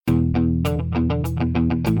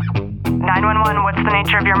911, what's the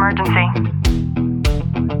nature of your emergency?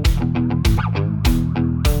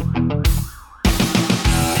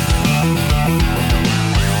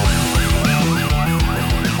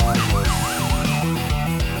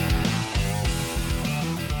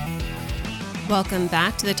 Welcome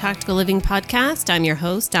back to the Tactical Living Podcast. I'm your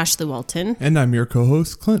host, Ashley Walton. And I'm your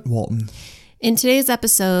co-host, Clint Walton. In today's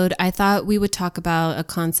episode, I thought we would talk about a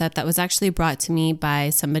concept that was actually brought to me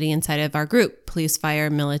by somebody inside of our group, Police,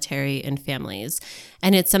 Fire, Military, and Families.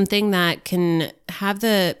 And it's something that can have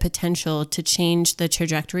the potential to change the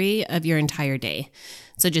trajectory of your entire day.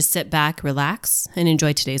 So just sit back, relax, and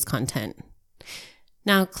enjoy today's content.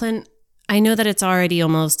 Now, Clint, I know that it's already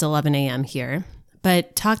almost 11 a.m. here.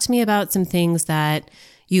 But talk to me about some things that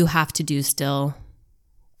you have to do still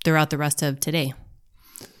throughout the rest of today.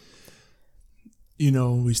 You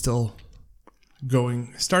know, we still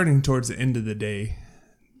starting towards the end of the day.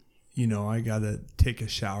 You know, I got to take a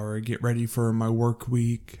shower, get ready for my work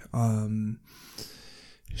week,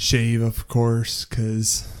 shave, of course,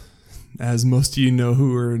 because as most of you know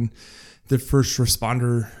who are in the first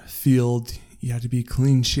responder field, you have to be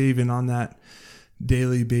clean shaven on that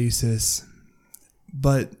daily basis.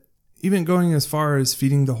 But even going as far as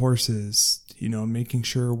feeding the horses, you know, making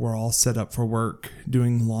sure we're all set up for work,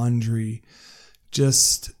 doing laundry,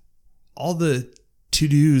 just all the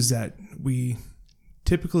to-dos that we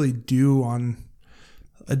typically do on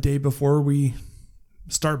a day before we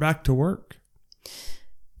start back to work.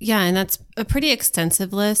 Yeah, and that's a pretty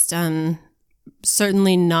extensive list.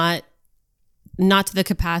 Certainly not to the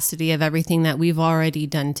capacity of everything that we've already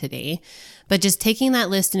done today, but just taking that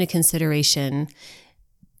list into consideration.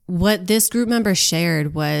 What this group member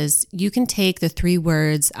shared was you can take the 3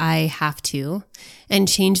 words, I have to, and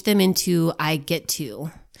change them into I get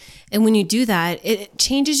to. And when you do that, it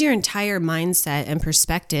changes your entire mindset and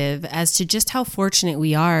perspective as to just how fortunate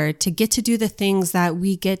we are to get to do the things that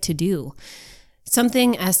we get to do.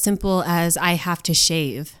 Something as simple as I have to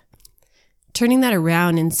shave. Turning that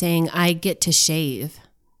around and saying I get to shave.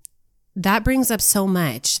 That brings up so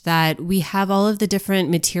much that we have all of the different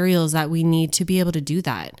materials that we need to be able to do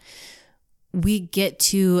that. We get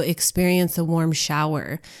to experience a warm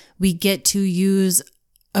shower. We get to use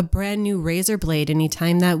a brand new razor blade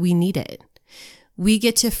anytime that we need it. We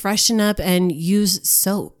get to freshen up and use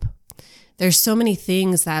soap. There's so many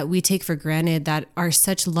things that we take for granted that are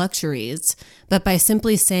such luxuries, but by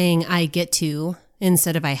simply saying I get to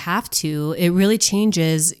instead of I have to, it really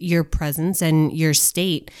changes your presence and your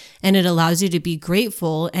state, and it allows you to be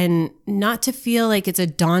grateful and not to feel like it's a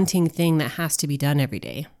daunting thing that has to be done every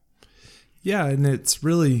day. Yeah, and it's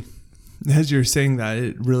really, as you're saying that,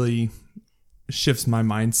 it really shifts my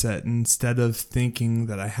mindset. Instead of thinking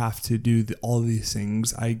that I have to do all these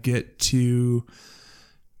things, I get to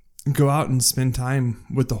go out and spend time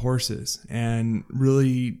with the horses and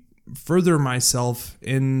really further myself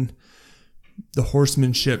in the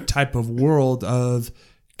horsemanship type of world of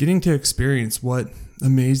getting to experience what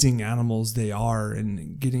amazing animals they are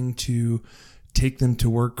and getting to take them to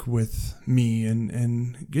work with me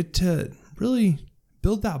and get to really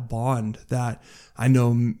build that bond that I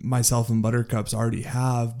know myself and Buttercups already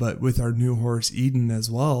have, but with our new horse Eden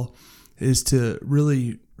as well, is to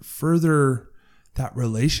really further that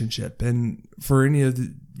relationship. And for any of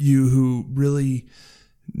you who really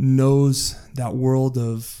knows that world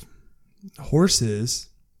of horses,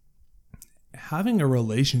 having a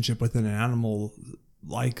relationship with an animal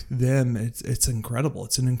like them, it's incredible.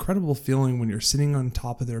 It's an incredible feeling when you're sitting on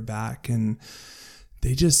top of their back and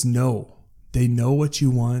they just know. They know what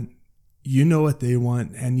you want, you know what they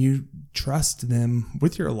want, and you trust them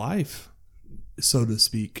with your life, so to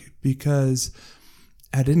speak, because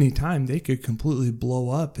at any time they could completely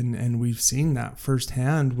blow up. And we've seen that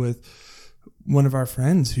firsthand with one of our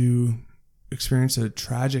friends who experienced a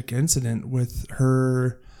tragic incident with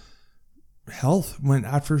her health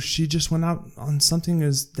after she just went out on something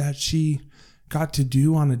that she got to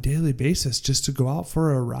do on a daily basis, just to go out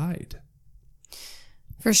for a ride.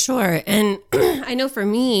 For sure. And I know for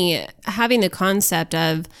me, having the concept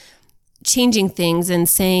of changing things and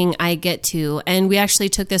saying I get to, and we actually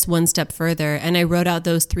took this one step further, and I wrote out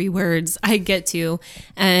those 3 words, I get to,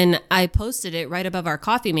 and I posted it right above our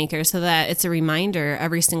coffee maker so that it's a reminder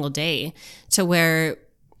every single day, to where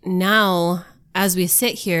now as we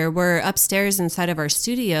sit here, we're upstairs inside of our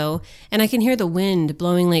studio and I can hear the wind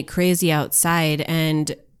blowing like crazy outside,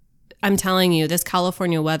 and I'm telling you, this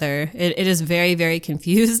California weather, it is very, very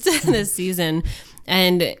confused this season.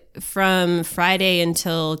 And from Friday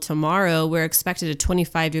until tomorrow, we're expected a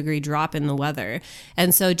 25-degree drop in the weather.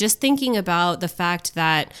 And so just thinking about the fact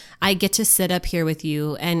that I get to sit up here with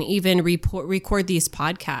you and even record these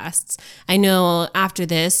podcasts. I know after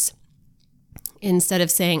this, instead of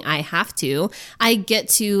saying I have to, I get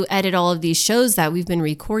to edit all of these shows that we've been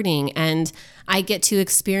recording, and I get to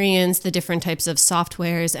experience the different types of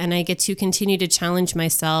softwares, and I get to continue to challenge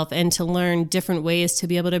myself and to learn different ways to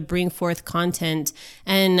be able to bring forth content.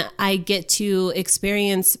 And I get to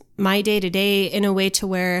experience my day to day in a way to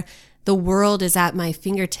where the world is at my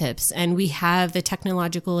fingertips, and we have the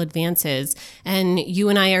technological advances, and you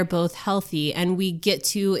and I are both healthy, and we get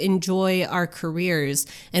to enjoy our careers,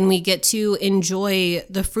 and we get to enjoy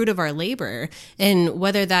the fruit of our labor. And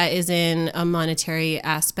whether that is in a monetary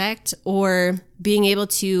aspect or being able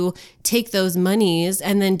to take those monies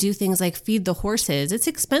and then do things like feed the horses. It's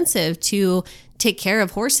expensive to take care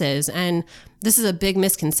of horses. And this is a big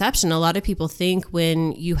misconception. A lot of people think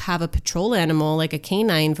when you have a patrol animal, like a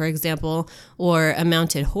canine, for example, or a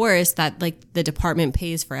mounted horse, that like the department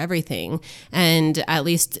pays for everything. And at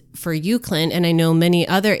least for you, Clint, and I know many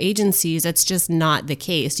other agencies, that's just not the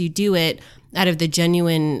case. You do it out of the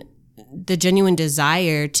genuine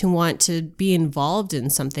desire to want to be involved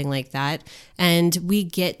in something like that. And we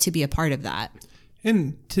get to be a part of that.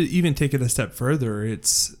 And to even take it a step further,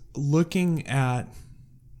 it's looking at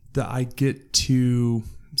the I get to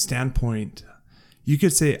standpoint. You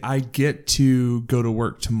could say, I get to go to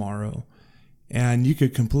work tomorrow. And you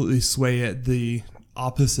could completely sway it the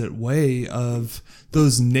opposite way of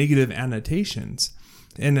those negative annotations.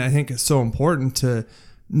 And I think it's so important to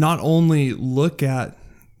not only look at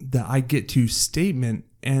the I get to statement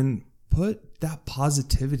and put that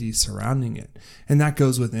positivity surrounding it. And that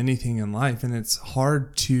goes with anything in life. And it's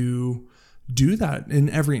hard to do that in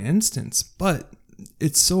every instance, but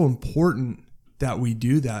it's so important that we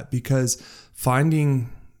do that, because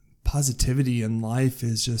finding positivity in life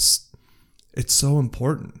is just, it's so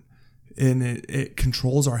important, and it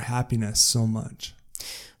controls our happiness so much.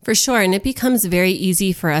 For sure. And it becomes very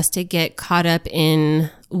easy for us to get caught up in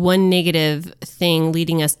one negative thing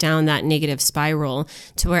leading us down that negative spiral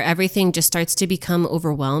to where everything just starts to become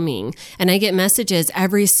overwhelming. And I get messages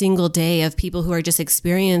every single day of people who are just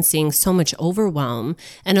experiencing so much overwhelm.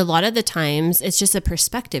 And a lot of the times it's just a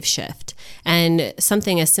perspective shift. And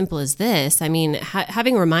something as simple as this, I mean,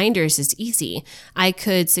 having reminders is easy. I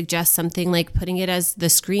could suggest something like putting it as the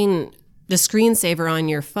screensaver on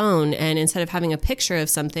your phone, and instead of having a picture of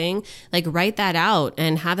something, like write that out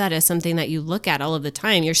and have that as something that you look at all of the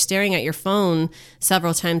time. You're staring at your phone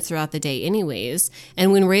several times throughout the day anyways.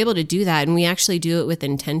 And when we're able to do that, and we actually do it with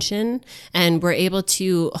intention, and we're able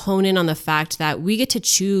to hone in on the fact that we get to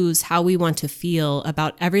choose how we want to feel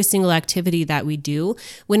about every single activity that we do,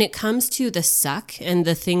 when it comes to the suck and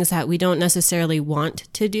the things that we don't necessarily want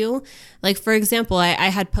to do. Like, for example, I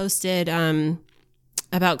had posted,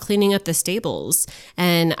 about cleaning up the stables.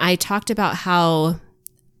 And I talked about how,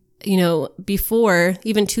 before,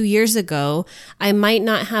 even 2 years ago, I might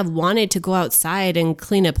not have wanted to go outside and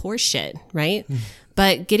clean up horse shit, right?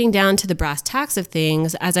 But getting down to the brass tacks of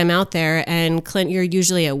things, as I'm out there, and Clint, you're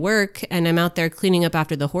usually at work, and I'm out there cleaning up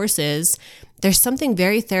after the horses, there's something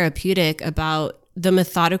very therapeutic about the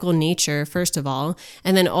methodical nature, first of all,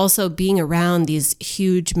 and then also being around these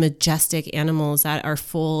huge, majestic animals that are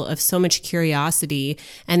full of so much curiosity,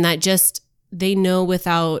 and that just, they know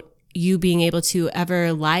without you being able to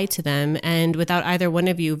ever lie to them, and without either one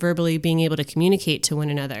of you verbally being able to communicate to one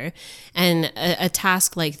another. And a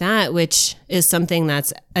task like that, which is something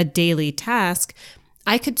that's a daily task,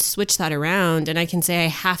 I could switch that around, and I can say I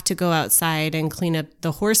have to go outside and clean up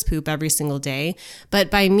the horse poop every single day.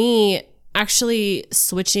 But by me actually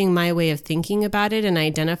switching my way of thinking about it and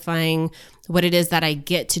identifying what it is that I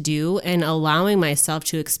get to do and allowing myself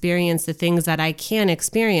to experience the things that I can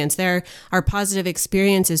experience. There are positive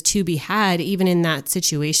experiences to be had even in that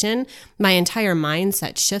situation. My entire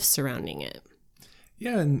mindset shifts surrounding it.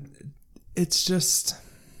 Yeah, and it's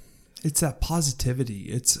that positivity.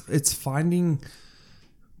 It's finding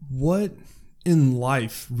what in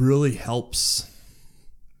life really helps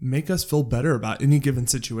make us feel better about any given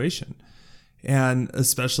situation. And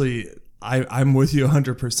especially, I'm with you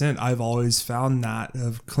 100%. I've always found that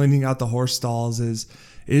of cleaning out the horse stalls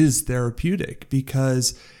is therapeutic,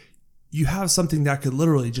 because you have something that could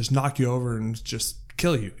literally just knock you over and just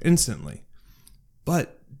kill you instantly.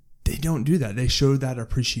 But they don't do that. They show that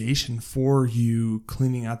appreciation for you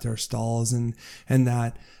cleaning out their stalls, and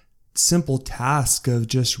that simple task of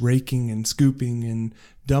just raking and scooping and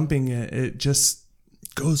dumping it just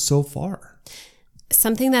goes so far.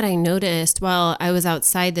 Something that I noticed while I was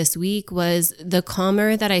outside this week was the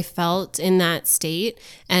calmer that I felt in that state,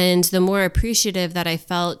 and the more appreciative that I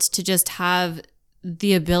felt to just have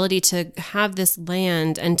the ability to have this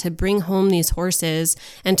land and to bring home these horses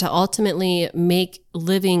and to ultimately make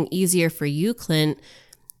living easier for you, Clint.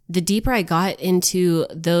 The deeper I got into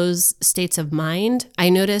those states of mind, I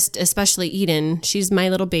noticed, especially Eden, she's my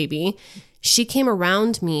little baby, she came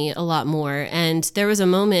around me a lot more. And there was a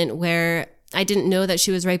moment where I didn't know that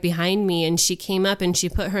she was right behind me, and she came up and she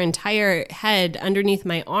put her entire head underneath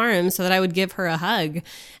my arm so that I would give her a hug.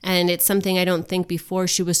 And it's something I don't think before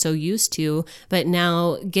she was so used to, but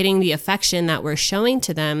now getting the affection that we're showing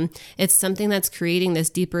to them, it's something that's creating this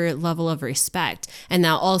deeper level of respect. And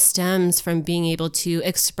that all stems from being able to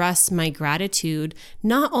express my gratitude,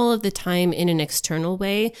 not all of the time in an external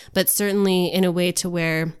way, but certainly in a way to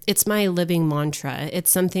where it's my living mantra.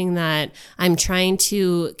 It's something that I'm trying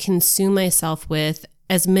to consume myself with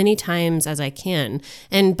as many times as I can.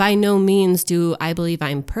 And by no means do I believe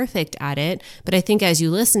I'm perfect at it, but I think as you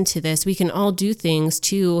listen to this, we can all do things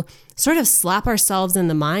to sort of slap ourselves in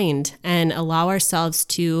the mind and allow ourselves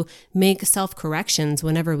to make self-corrections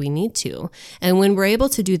whenever we need to. And when we're able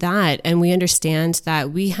to do that, and we understand that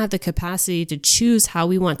we have the capacity to choose how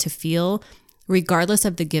we want to feel, regardless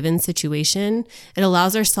of the given situation, it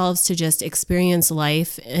allows ourselves to just experience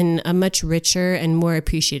life in a much richer and more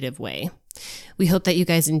appreciative way. We hope that you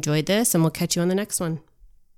guys enjoyed this, and we'll catch you on the next one.